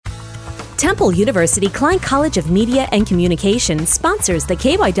Temple University Klein College of Media and Communication sponsors the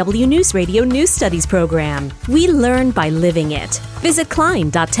KYW News Radio News Studies program. We learn by living it. Visit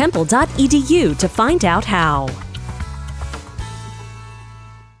klein.temple.edu to find out how.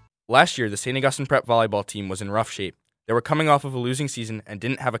 Last year, the St. Augustine Prep volleyball team was in rough shape. They were coming off of a losing season and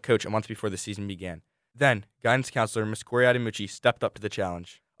didn't have a coach a month before the season began. Then, guidance counselor Ms. Corey Adamucci stepped up to the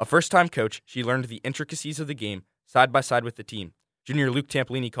challenge. A first-time coach, she learned the intricacies of the game side by side with the team. Junior Luke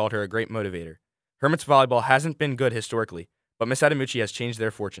Tampolini called her a great motivator. Hermit's volleyball hasn't been good historically, but Ms. Adamucci has changed their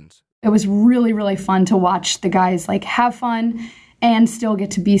fortunes. It was really, really fun to watch the guys have fun and still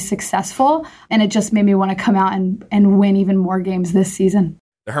get to be successful. And it just made me want to come out and win even more games this season.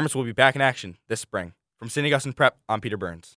 The Hermits will be back in action this spring. From St. Augustine Prep, I'm Peter Burns.